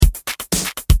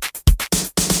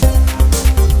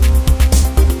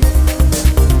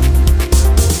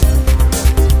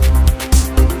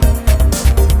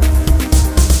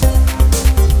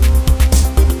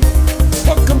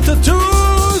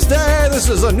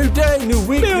new day, new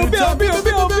week, new time.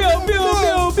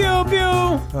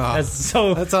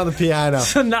 That's on the piano.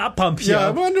 So not pump you. Yeah,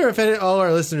 I wonder if all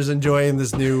our listeners are enjoying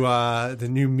this new the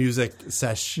new music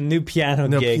sesh. New piano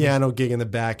gig. Piano gig in the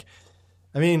back.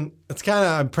 I mean, it's kind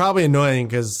of probably annoying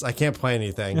because I can't play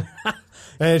anything, and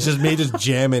it's just me just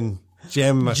jamming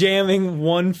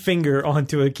one finger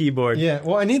onto a keyboard. Yeah,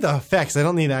 well, I need the effects. I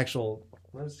don't need actual.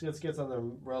 Let's get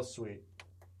something real sweet.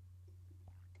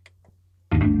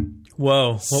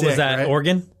 Whoa, what Sick, was that? right?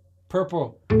 Organ?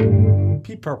 Purple.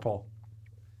 Pea purple.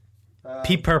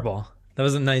 Pea purple. That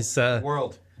was a nice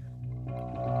World.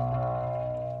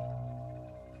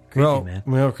 creepy, man.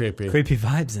 Real creepy. Creepy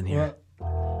vibes in here.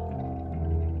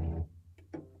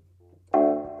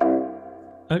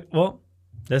 Well,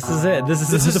 this is it. This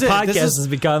is the podcast has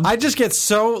become. I just get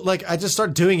so I just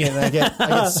start doing it and I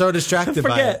get so distracted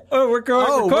by it. Oh, we're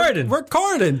recording. We're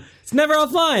recording. It's never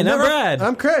offline. I'm Brad.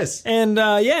 I'm Chris. And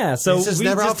so This is we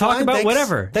never just offline. talk about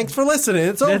whatever. Thanks for listening.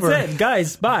 It's over. That's it,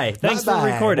 guys. Bye. Thanks for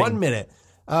Bye-bye. recording. 1 minute.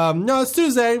 No, it's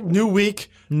Tuesday. New week.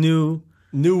 New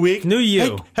week. New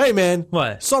you. Hey, man.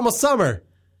 What? It's almost summer.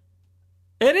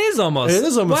 It is almost.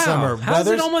 Wow. Summer. How's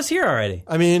it almost here already?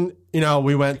 I mean,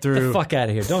 we went through. Get the fuck out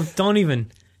of here! Don't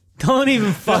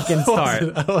even fucking start.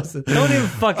 Don't even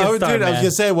fucking start, dude, man. I was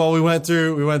gonna say. Well, we went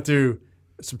through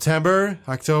September,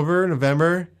 October,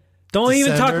 November. Don't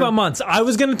even talk December. about months. I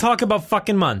was gonna talk about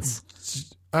fucking months.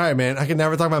 All right, man. I can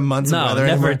never talk about months. No, and weather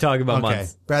never anymore. talk about Okay,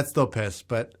 months. Brad's still pissed,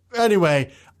 but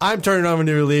anyway, I'm turning over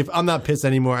new leaf. I'm not pissed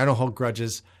anymore. I don't hold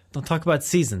grudges. Don't talk about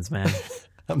seasons, man.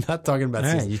 I'm not talking about All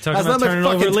right, seasons. you're talking That's about not my turning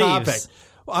over fucking leaves.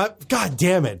 topic. God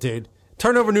damn it, dude.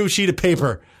 Turn over a new sheet of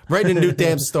paper. Writing a new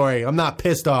damn story. I'm not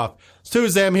pissed off. It's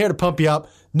Tuesday. I'm here to pump you up.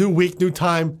 New week, new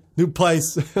time, new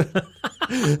place.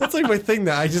 That's like my thing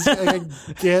now. I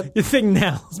get. Your thing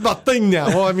now. It's my thing now.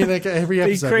 Well, I mean, every They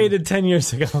episode. created 10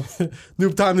 years ago.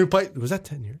 New time, new place. Was that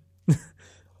 10 years?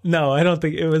 No, I don't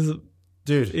think it was.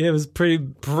 Dude. It was pretty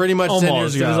Pretty much 10 years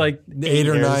Almost. ago. It was like 8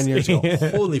 or 9 years. years ago.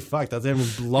 Holy fuck. That's even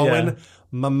blowing Yeah.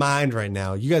 my mind right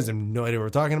now. You guys have no idea what we're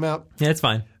talking about. Yeah, it's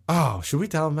fine. Oh, should we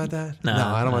tell them about that? No,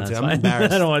 I don't want to. it's I'm fine.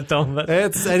 embarrassed. I don't want to tell them about that.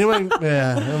 It's anyone.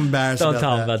 Yeah, I'm embarrassed. Don't about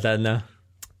tell that. them about that, no.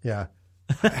 Yeah.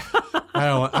 I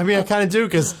don't want. I mean, I kind of do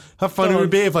because how fun it would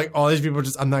be if all these people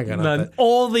just. I'm not gonna.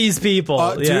 All these people.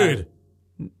 Yeah.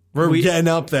 Dude, we're getting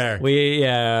up there.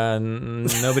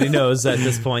 Nobody knows at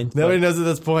this point. Nobody knows at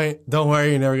this point. Don't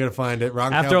worry, you're never gonna find it.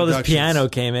 Rock After all this piano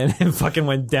came in and fucking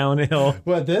went downhill.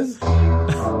 What this?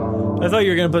 I thought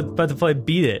you were about to play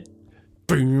Beat It.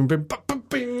 Boom, boom, boom, boom,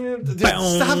 boom. Dude,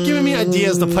 stop giving me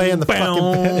ideas to play in the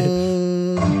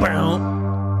fucking bed.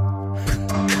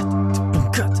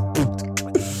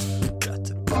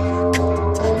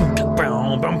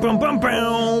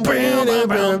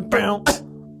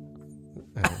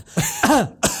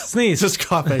 Sneeze. Just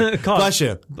coughing. Cough. Bless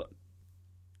you.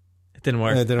 It didn't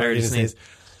work. It didn't I work. already You didn't sneezed. sneeze.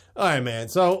 All right, man.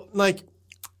 So,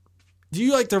 do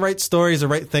you like to write stories or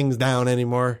write things down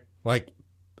anymore? Like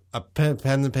a pen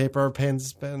and paper,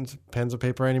 pens of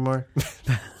paper anymore?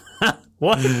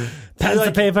 What? Pens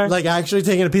of paper? Like actually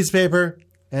taking a piece of paper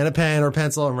and a pen or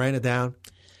pencil and writing it down?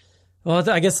 Well,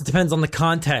 I guess it depends on the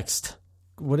context.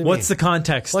 What do you What's mean? the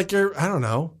context? Like I don't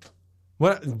know.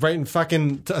 What? Writing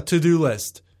fucking a to-do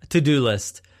list. To-do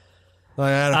list.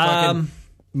 Like I had a fucking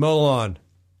mow the lawn.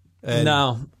 And,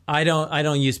 No, I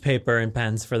don't use paper and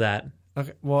pens for that.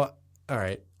 Okay. Well, all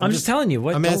right. I'm just telling you.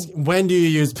 What? I'm asking, when do you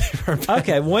use paper and pen?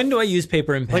 Okay, when do I use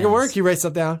paper and pens? Like at work, you write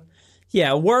stuff down?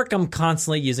 Yeah, at work, I'm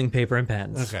constantly using paper and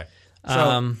pens. Okay.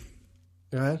 So,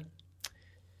 go ahead.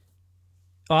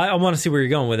 I want to see where you're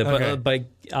going with it, Okay. but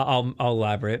I'll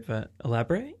elaborate. But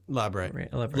elaborate?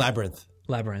 Elaborate. Labyrinth.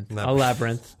 Labyrinth. I'll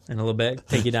labyrinth in a little bit.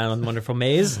 Take you down on the wonderful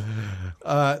maze.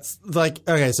 It's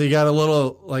okay, so you got a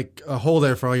little, a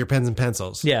holder for all your pens and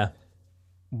pencils. Yeah.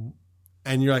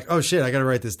 And you're like, oh shit, I got to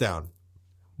write this down.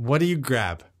 What do you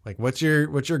grab? What's your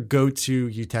go-to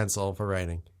utensil for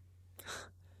writing?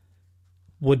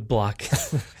 Wood block.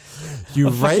 You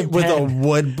write with pen. a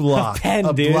wood block. A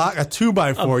pen, dude. Block, a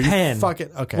 2x4. A pen. You fucking,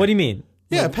 okay. What do you mean?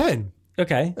 Yeah, a pen.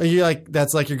 Okay. Are you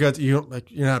that's your go-to,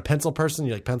 you're not a pencil person?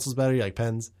 You like pencils better? You like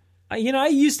pens? I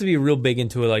used to be real big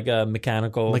into a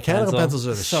mechanical Mechanical pencil. pencils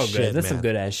are the so shit, good. That's man. some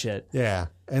good ass shit. Yeah.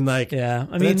 And Yeah, I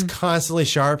but mean- it's constantly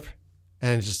sharp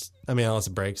and unless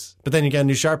it breaks. But then you get a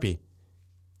new Sharpie.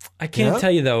 I can't Yeah?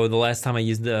 tell you though the last time I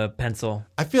used a pencil.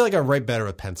 I feel like I write better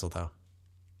with pencil though.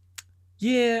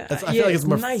 Yeah, I feel like it's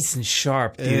more nice and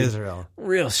sharp, dude. It is real.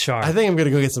 Real sharp. I think I'm gonna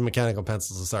go get some mechanical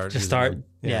pencils to start. Just using start. them.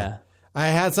 Yeah. I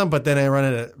had some, but then I run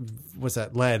out of what's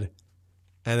that, lead,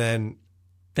 and then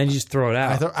Then you just throw it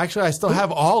out. Actually, I still have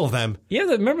all of them. Yeah,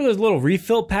 remember those little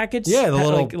refill packets? Yeah, the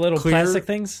little little clear, plastic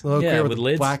things. Clear with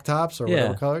lids, black tops or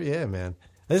whatever color. Yeah, man.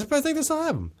 I think they still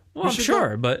have them. Well, I'm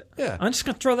sure, but yeah. I'm just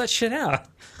gonna throw that shit out.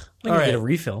 I'm all gonna get a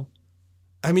refill.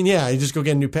 I mean, yeah, you just go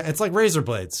get a new pen. It's like razor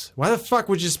blades. Why the fuck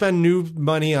would you spend new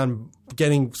money on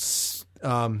getting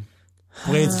blades?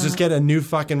 Just get a new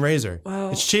fucking razor.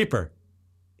 Well, it's cheaper.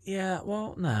 Yeah,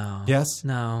 well, no. Yes?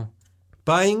 No.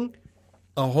 Buying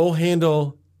a whole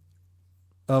handle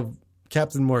of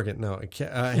Captain Morgan. No,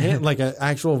 like an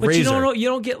actual but razor. You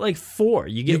don't get like 4.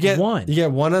 You get one. You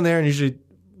get one on there and usually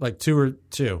like 2 or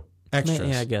 2 extras.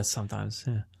 Yeah, I guess sometimes.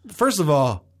 Yeah. First of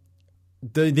all,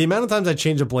 the amount of times I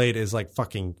change a blade is like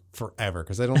fucking forever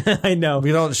because I don't. I know.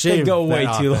 We don't shave. They go way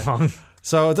too long.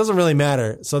 So it doesn't really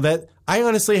matter. So that I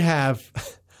honestly have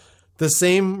the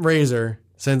same razor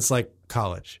since like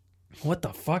college. What the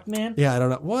fuck, man? Yeah, I don't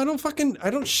know. Well, I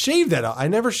don't shave that. I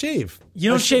never shave.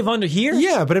 You don't shave under here?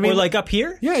 Yeah, but I mean, or like up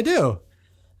here? Yeah, I do.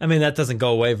 I mean, that doesn't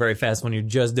go away very fast when you're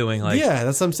just doing like. Yeah,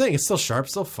 that's what I'm saying. It's still sharp,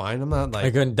 still fine. I'm not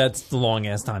like. That's the long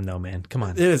ass time, though, man. Come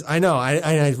on. It is. I know.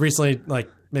 I recently,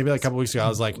 like maybe like a couple weeks ago, I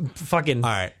was like, fucking.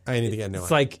 All right, I need to get a new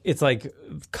one. It's like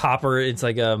copper. It's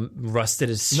like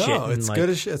rusted as shit. No, it's good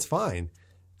as shit. It's fine,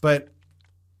 but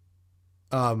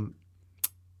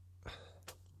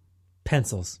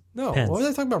pencils. No, Pens. what was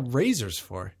I talking about razors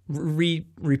for?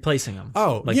 Replacing them.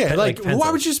 Oh, yeah, why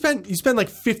would you spend like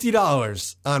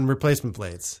 $50 on replacement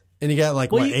blades? And you get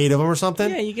like 8 of them or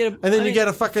something? Yeah, you get you get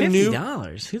a fucking new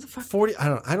 $50. Who the fuck? 40.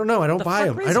 I don't know. I don't buy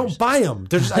them. I don't buy them.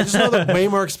 I just know they're way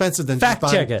more expensive than Fact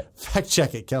just check buying. it. Fact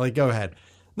check it, Kelly. Go ahead.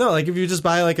 No, like if you just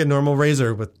buy like a normal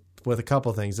razor with a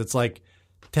couple things, it's like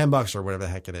 $10 or whatever the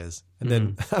heck it is. And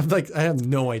then I'm like, I have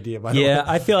no idea. Yeah,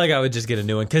 I feel like I would just get a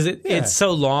new one because it's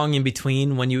so long in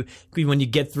between when you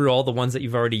get through all the ones that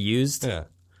you've already used. Yeah.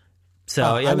 So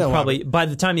I know probably by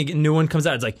the time you get a new one comes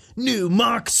out, it's like new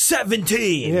Mark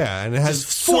 17. Yeah, and it has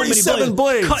so 47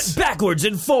 blades. Cut backwards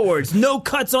and forwards. No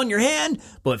cuts on your hand,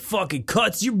 but fucking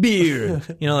cuts your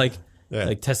beard. Like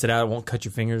test it out. It won't cut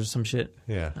your fingers or some shit.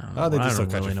 Yeah. They just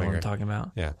don't really know what I'm talking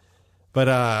about. Yeah.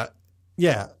 But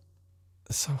yeah.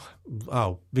 So,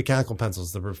 mechanical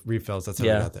pencils, the refills, that's how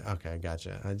we got there. Okay, I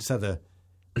gotcha. I just had to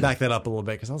back that up a little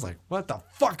bit because I was like, what the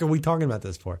fuck are we talking about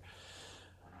this for?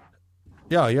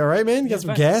 Yo, you all right, man? You got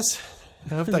some gas?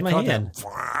 I hope that caught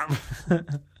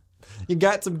that. You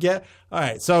got some gas? All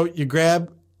right, so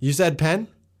you said pen?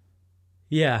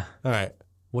 Yeah. All right.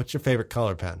 What's your favorite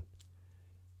color pen?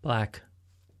 Black.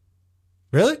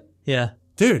 Really? Yeah.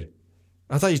 Dude,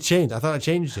 I thought you changed. I thought I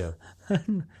changed you.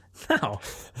 No,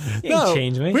 you ain't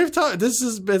changed me. We've talked. This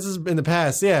is in the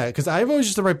past, yeah. Because I've always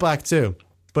used to write black too,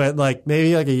 but like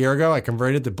maybe like a year ago, I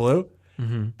converted to blue,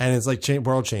 and it's like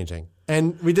world changing.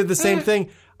 And we did the same thing,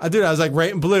 dude. I was like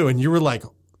writing blue, and you were like,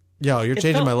 "Yo, you're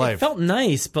changing my life." It felt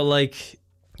nice, but like,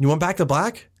 you went back to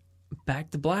black. Back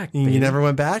to black. You never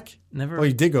went back. Never. Well,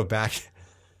 you did go back.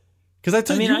 Because I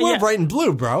told you were writing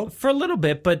blue, bro, for a little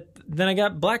bit, but then I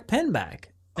got black pen back.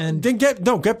 And then get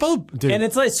both, dude. And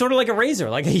it's like sort of like a razor.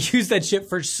 Like I used that shit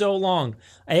for so long.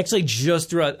 I actually just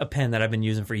threw out a pen that I've been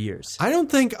using for years. I don't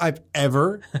think I've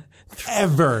ever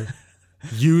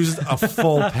used a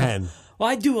full pen. Well,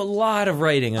 I do a lot of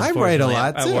writing. I write a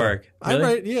lot at too. Work. Really?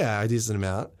 I write, a decent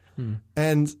amount,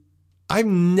 and I've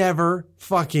never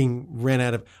fucking ran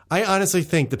out of. I honestly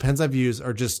think the pens I've used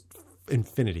are just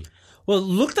infinity. Well, it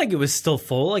looked like it was still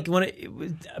full, like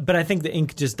when but I think the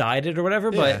ink just dyed it or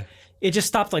whatever. But it just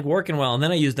stopped like working well, and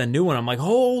then I used a new one. I'm like,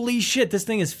 holy shit, this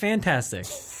thing is fantastic,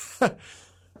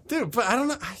 dude. But I don't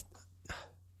know.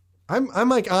 I'm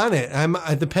like on it. I'm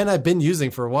the pen I've been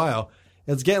using for a while.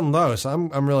 It's getting low, so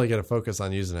I'm really gonna focus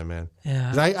on using it, man.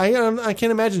 Yeah. I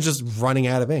can't imagine just running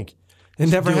out of ink. It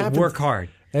never happens. Work hard.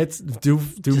 It's do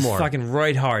just more. Fucking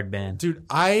write hard, man. Dude,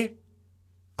 I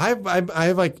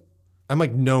have like I'm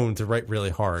like known to write really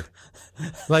hard.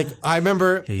 Like I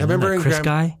remember in Chris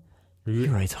guy. He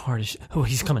writes hard as shit. Oh,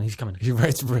 he's coming. He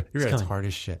writes hard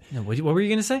as shit. No, what were you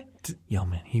going to say? Yo,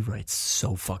 man, he writes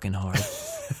so fucking hard.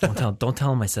 Don't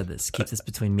tell him I said this. Keep this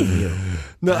between me and you.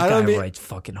 No, that I don't guy mean, writes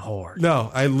fucking hard.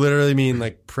 No, I literally mean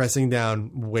like pressing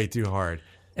down way too hard.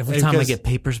 Every time I get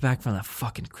papers back from that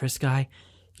fucking Chris guy,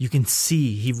 you can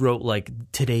see he wrote like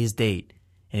today's date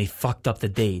and he fucked up the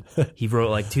date. He wrote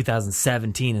like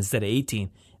 2017 instead of 18.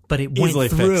 But it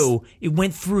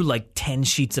went through like 10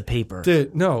 sheets of paper.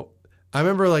 Dude, no. I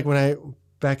remember like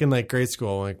back in like grade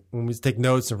school, like when we used to take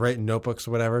notes and write in notebooks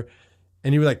or whatever,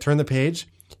 and you would like turn the page,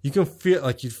 you can feel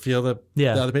like the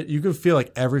other page. You can feel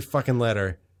like every fucking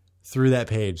letter through that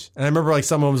page. And I remember like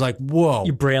someone was like, "Whoa,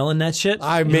 you brailing that shit?"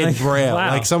 I made braille. Wow.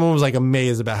 Like someone was like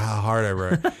amazed about how hard I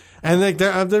wrote. And like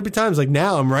there'd be times like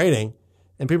now I'm writing,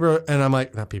 and and I'm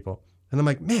like, not people, and I'm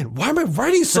like, man, why am I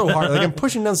writing so hard? Like I'm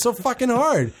pushing down so fucking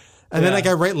hard, and then like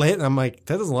I write late, and I'm like,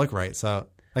 that doesn't look right. So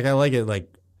like I like it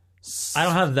like. I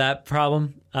don't have that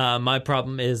problem. My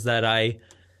problem is that I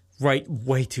write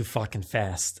way too fucking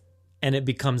fast, and it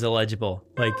becomes illegible.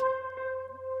 Like,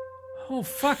 oh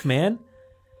fuck, man,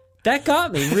 that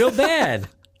got me real bad.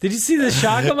 Did you see the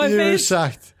shock on my You were face?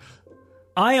 shocked.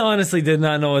 I honestly did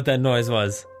not know what that noise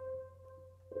was.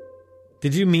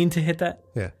 Did you mean to hit that?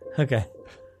 Yeah. Okay.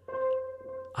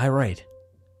 I write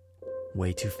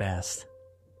way too fast.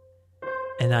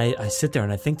 And I sit there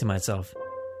and I think to myself,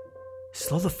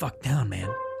 slow the fuck down, man.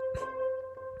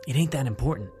 It ain't that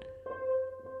important.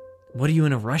 What are you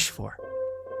in a rush for?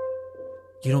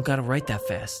 You don't gotta write that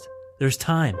fast. There's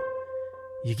time.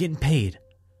 You're getting paid.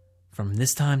 From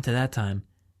this time to that time,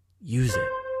 use it.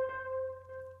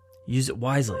 Use it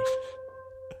wisely.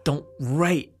 Don't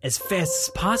write as fast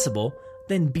as possible,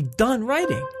 then be done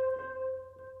writing.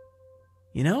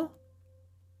 You know?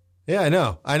 Yeah, I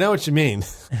know. I know what you mean.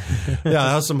 Yeah,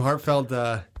 that was some heartfelt.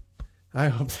 I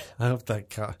hope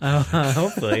that.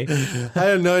 Hopefully. I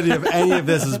have no idea if any of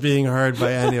this is being heard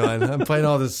by anyone. I'm playing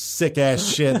all this sick ass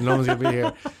shit, and no one's gonna be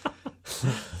here.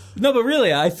 No, but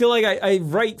really, I feel like I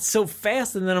write so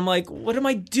fast, and then I'm like, what am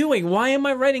I doing? Why am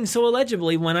I writing so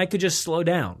illegibly when I could just slow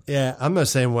down? Yeah, I'm the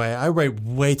same way. I write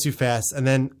way too fast, and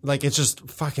then like it's just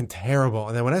fucking terrible.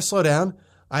 And then when I slow down,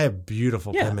 I have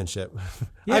beautiful penmanship.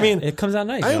 Yeah, I mean, it comes out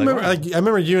nice. I You're remember, like, I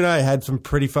remember you and I had some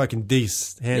pretty fucking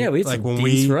decent. yeah, we had like some when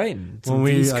decent writing, some when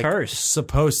we decent like curse.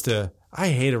 supposed to. I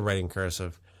hated writing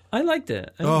cursive. I liked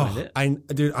it. I didn't mind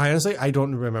it. Dude, I honestly I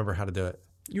don't remember how to do it.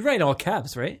 You write all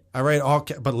caps, right? I write all,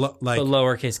 but like But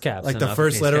lowercase caps. like and the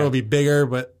first uppercase letter cap. will be bigger,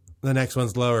 but the next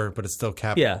one's lower, but it's still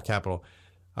Yeah. capital.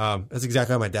 That's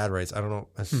exactly how my dad writes. I don't know.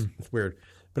 It's weird.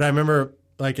 But I remember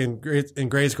like in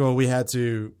grade school we had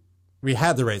to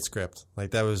write script.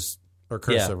 Like that was or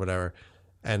cursive or whatever.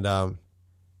 And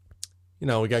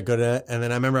we got good at it. And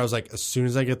then I remember I was like, as soon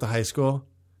as I get to high school,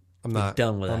 I'm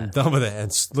done with I'm it. done with it.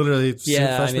 And literally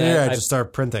freshman year I just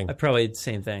started printing. I probably did the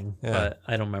same thing, but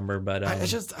I don't remember. But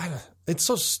it's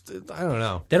so I don't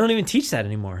know. they don't even teach that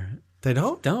anymore. They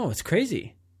don't? No, it's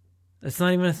crazy. It's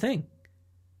not even a thing.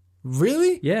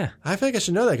 Really? Yeah. I feel like I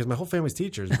should know that because my whole family's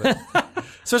teachers. But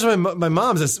especially my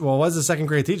mom's was a second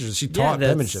grade teacher. She taught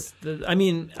penmanship. I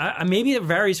mean, maybe it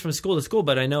varies from school to school,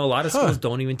 but I know a lot of schools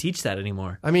don't even teach that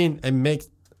anymore. I mean,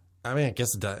 I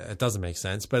guess it doesn't make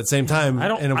sense, but at the same time, I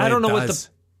don't know what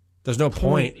there's no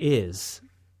point is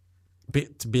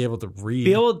to be able to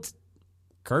read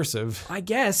cursive. I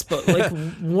guess, but like,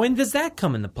 when does that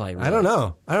come into play? Really? I don't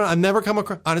know. I've never come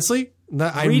across, honestly.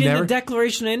 Reading the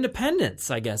Declaration of Independence,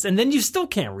 I guess, and then you still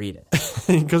can't read it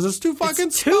because it's too fucking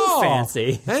too small.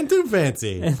 fancy and too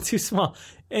fancy and too small.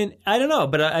 And I don't know,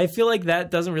 but I feel like that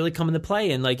doesn't really come into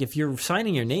play. And like, if you're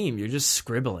signing your name, you're just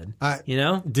scribbling.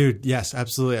 Dude. Yes,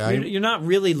 absolutely. You're not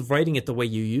really writing it the way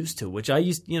you used to, which you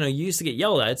used to get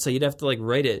yelled at, so you'd have to like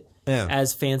write it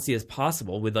as fancy as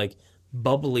possible with like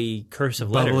bubbly cursive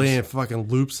letters, bubbly and fucking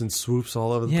loops and swoops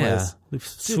all over the place.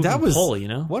 Dude, that was pull,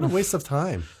 what a waste of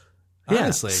time. Yeah,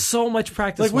 honestly, so much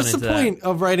practice. Like, what's the point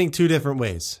of writing two different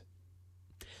ways?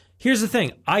 Here's the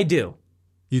thing: I do.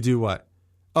 You do what?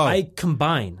 Oh, I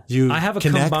combine. I have a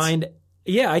connect? combined.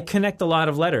 Yeah, I connect a lot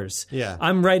of letters. Yeah,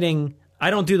 I'm writing. I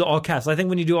don't do the all caps. I think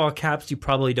when you do all caps, you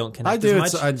probably don't connect. I do.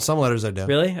 as much. Some letters I do.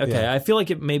 Really? Okay. Yeah. I feel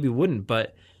like it maybe wouldn't,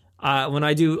 but when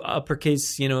I do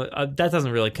uppercase, that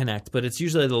doesn't really connect. But it's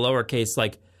usually the lowercase.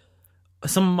 Like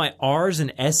some of my R's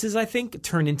and S's, I think,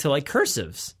 turn into like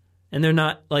cursives, and they're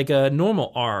not like a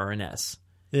normal R or an S.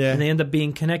 Yeah. And they end up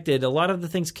being connected. A lot of the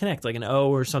things connect, like an O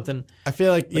or something. I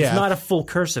feel like, It's not a full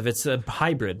cursive. It's a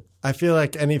hybrid. I feel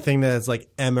like anything that's like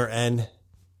M or N,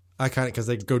 I kind of, because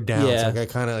they go down. Yeah. So like I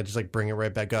kind of just like bring it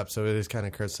right back up. So it is kind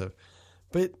of cursive.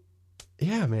 But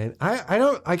yeah, man, I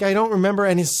don't remember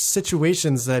any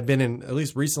situations that I've been in, at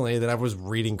least recently, that I was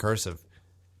reading cursive.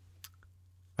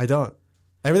 I don't.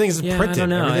 Everything's printed. I don't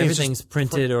know. Everything's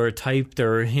printed or typed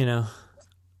or,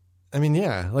 I mean,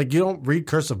 yeah. Like, you don't read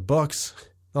cursive books.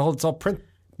 It's all print.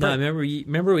 No, I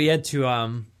remember we had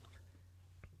to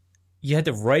you had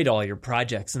to write all your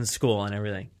projects in school and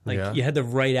everything. Like you had to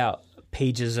write out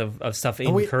pages of stuff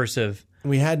in cursive.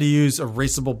 We had to use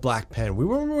erasable black pen. We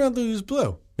weren't allowed to use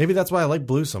blue. Maybe that's why I like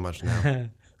blue so much now.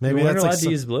 Maybe we weren't that's allowed like to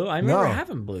use blue. I remember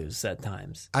having blues at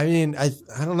times. I mean, I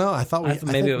don't know. I thought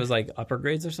maybe it was like upper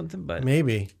grades or something, but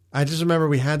maybe. I just remember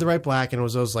we had to write black, and it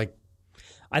was those like.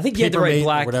 I think you had to write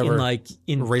black whatever,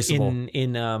 in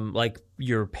erasable. like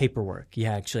your paperwork. You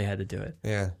actually had to do it.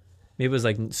 Yeah. Maybe it was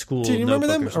like school. Do you remember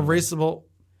them? Erasable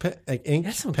like ink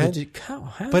That's some pen. good.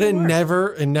 How But does it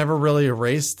work? never really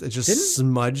erased. It just Didn't?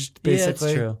 smudged, Yeah, basically.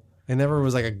 that's true. It never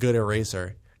was like a good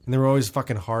eraser. And they were always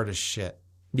fucking hard as shit.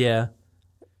 Yeah.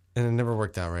 And it never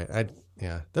worked out right.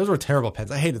 Those were terrible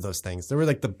pens. I hated those things. They were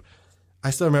like I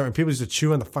still remember when people used to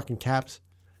chew on the fucking caps.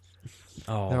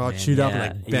 Oh, They're all man, chewed up and yeah,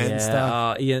 like bent and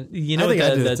stuff. Yeah, you know, I think I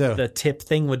did it too. the tip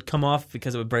thing would come off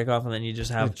because it would break off, and then you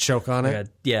just have You'd choke on like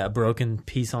it. a broken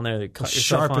piece on there that cut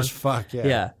yourself Sharp on. as fuck, yeah.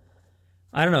 Yeah.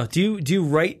 I don't know. Do you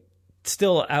write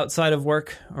still outside of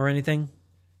work or anything?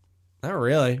 Not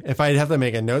really. If I'd have to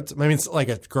make a note, I mean, it's like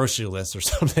a grocery list or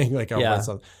something. Like I'll write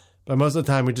something. But most of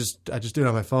the time, I just do it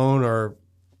on my phone or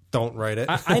don't write it.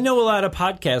 I know a lot of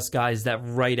podcast guys that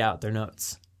write out their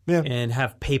notes. Yeah. And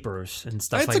have papers and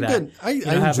stuff It's like a that. good. I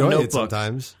have a enjoy it notebook.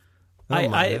 sometimes. I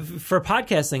don't mind it. For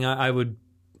podcasting,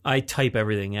 I type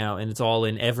everything out, and it's all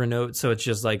in Evernote, so it's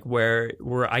just like where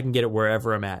I can get it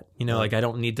wherever I'm at. You know, like I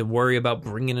don't need to worry about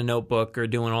bringing a notebook or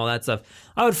doing all that stuff.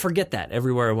 I would forget that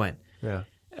everywhere I went. Yeah.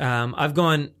 I've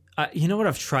gone. You know what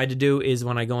I've tried to do is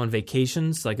when I go on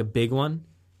vacations, like a big one,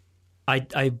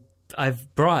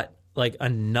 I've brought like a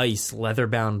nice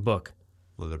leather-bound book.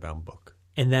 Leather-bound book.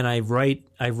 And then I write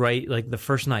like the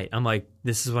first night, I'm like,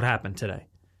 this is what happened today.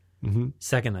 Mm-hmm.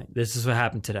 Second night, this is what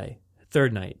happened today.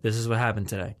 Third night, this is what happened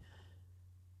today.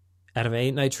 Out of an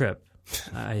 8-night trip,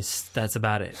 that's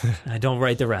about it. I don't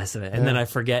write the rest of it. And then I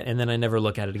forget, and then I never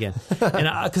look at it again. And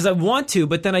because I want to,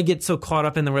 but then I get so caught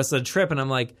up in the rest of the trip, and I'm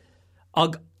like,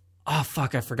 oh,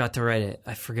 fuck, I forgot to write it.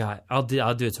 I forgot. I'll do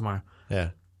it tomorrow. Yeah.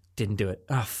 Didn't do it.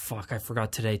 Oh, fuck, I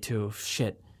forgot today too.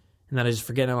 Shit. And then I just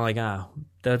forget, and I'm like,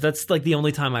 that's like the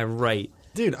only time I write.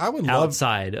 Dude, I would love.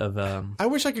 Outside of. I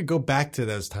wish I could go back to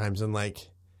those times and like,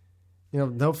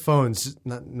 no phones.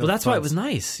 No Well, that's why it was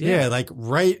nice. Yeah. Yeah, like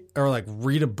write or like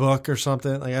read a book or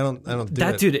something. Like I don't do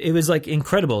That it. dude, it was like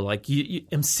incredible. Like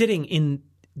I'm sitting in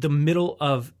the middle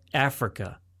of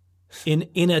Africa, in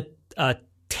a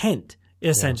tent.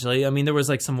 Essentially, I mean, there was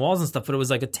like some walls and stuff, but it was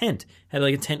like a tent. Had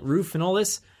like a tent roof and all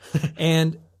this,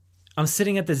 and I'm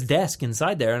sitting at this desk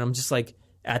inside there, and I'm just like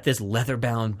at this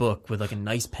leather-bound book with like a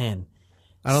nice pen.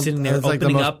 Sitting there, it's like the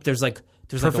opening most up. There's like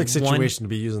perfect like a situation to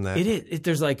be using that. It is.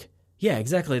 There's like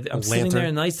exactly. I'm sitting there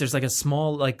lantern. nice. There's like a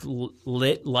small like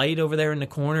lit light over there in the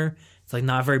corner. It's like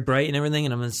not very bright and everything,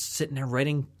 and I'm just sitting there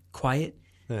writing quiet.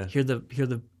 Yeah. Hear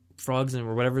the frogs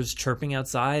and whatever's chirping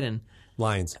outside and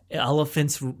Lines.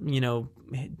 elephants,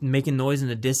 making noise in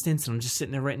the distance, and I'm just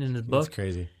sitting there writing in the book. That's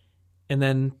crazy. And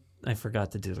then I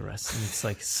forgot to do the rest. And it's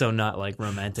like so not like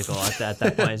romantical at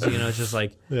that point. It's just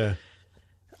like, Yeah.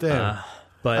 Damn.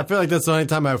 but I feel like that's the only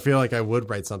time I feel like I would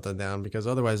write something down because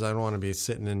otherwise I don't want to be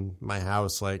sitting in my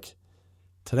house like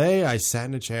today I sat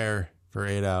in a chair for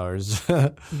 8 hours.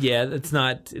 yeah, it's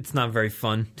not very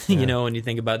fun, when you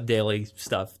think about daily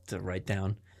stuff to write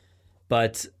down.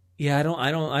 But yeah, I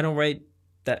don't write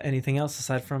that anything else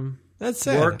aside from That's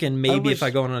sad. work and maybe if I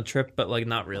go on a trip, but like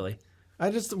not really.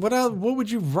 What else, what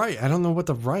would you write? I don't know what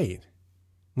to write.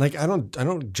 Like I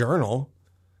don't journal.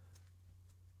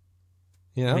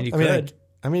 I mean, you could.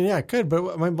 Yeah, I could,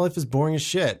 but my life is boring as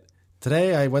shit.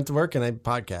 Today I went to work and I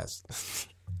podcast.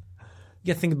 You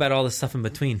got to think about all the stuff in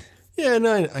between. Yeah,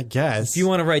 no, I guess. If you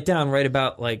want to write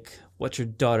about like what your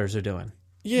daughters are doing.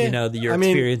 Yeah, your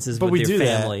experiences with your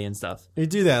family and stuff. You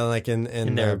do that like in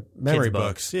their memory kids'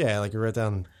 books. Yeah, like you write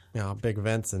down big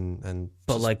events and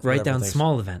but just like write whatever down things.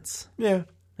 small events. Yeah,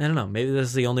 I don't know. Maybe this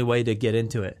is the only way to get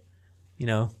into it.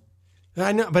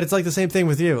 I know, but it's like the same thing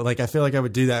with you. Like I feel like I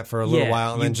would do that for a little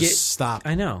while and then just stop.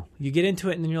 I know. You get into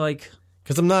it and then you're like,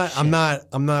 because I'm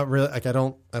not really like I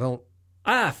don't.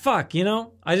 fuck.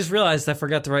 I just realized I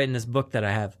forgot to write in this book that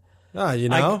I have.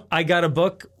 I got a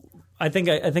book. I think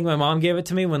my mom gave it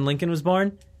to me when Lincoln was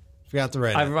born. Forgot to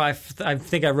write it. I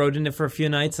think I wrote in it for a few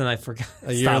nights and I forgot.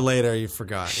 A year later, you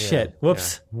forgot. Shit. Yeah.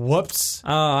 Whoops. Yeah. Whoops.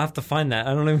 Oh, I'll have to find that.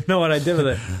 I don't even know what I did with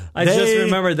it. I just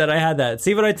remembered that I had that.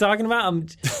 See what I'm talking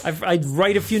about? I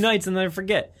write a few nights and then I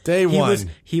forget. Day one.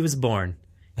 He was born.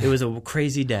 It was a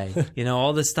crazy day.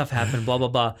 All this stuff happened, blah, blah,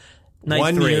 blah. Night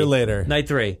 1 3. year later. Night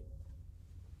 3.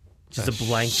 Just a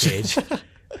blank page.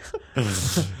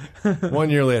 1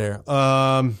 year later.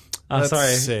 Let's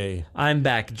sorry. see. I'm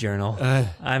back, journal.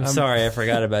 I'm sorry I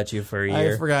forgot about you for a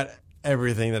year. I forgot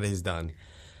everything that he's done.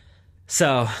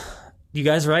 So, you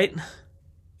guys write?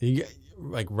 You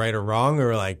like right or wrong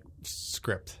or like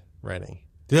script writing?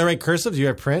 Do you write cursive? Do you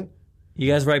write print? You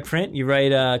guys write print? You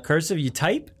write cursive? You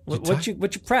type? What you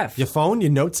pref? Your phone? You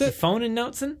notes it? Phone and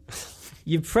notesing?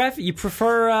 You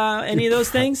prefer any of those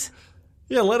things?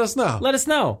 Yeah, let us know. Let us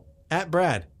know. At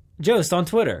Brad. Jost on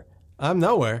Twitter. I'm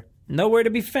nowhere. nowhere to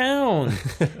be found.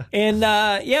 And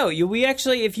we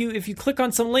actually, if you click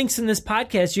on some links in this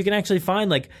podcast, you can actually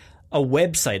find like a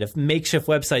website, a makeshift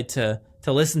website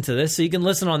to listen to this. So you can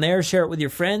listen on there, share it with your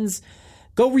friends.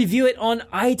 Go review it on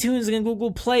iTunes and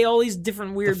Google Play, all these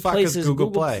different weird the fuck places. Is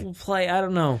Google Play? I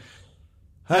don't know.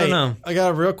 Hey, I don't know. I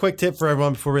got a real quick tip for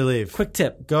everyone before we leave. Quick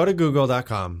tip. Go to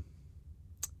google.com.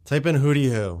 Type in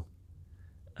Hootie Who.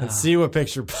 And see what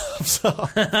picture pops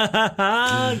up.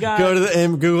 Go to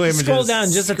the Google Images. Scroll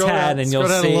down just a tad and you'll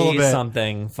see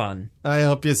something fun. I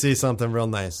hope you see something real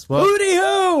nice. Well, Hootie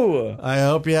Hoo! I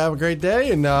hope you have a great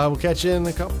day, and we'll catch you in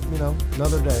a couple,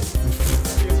 another day.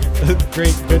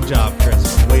 Great, good job,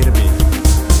 Chris. Way to be.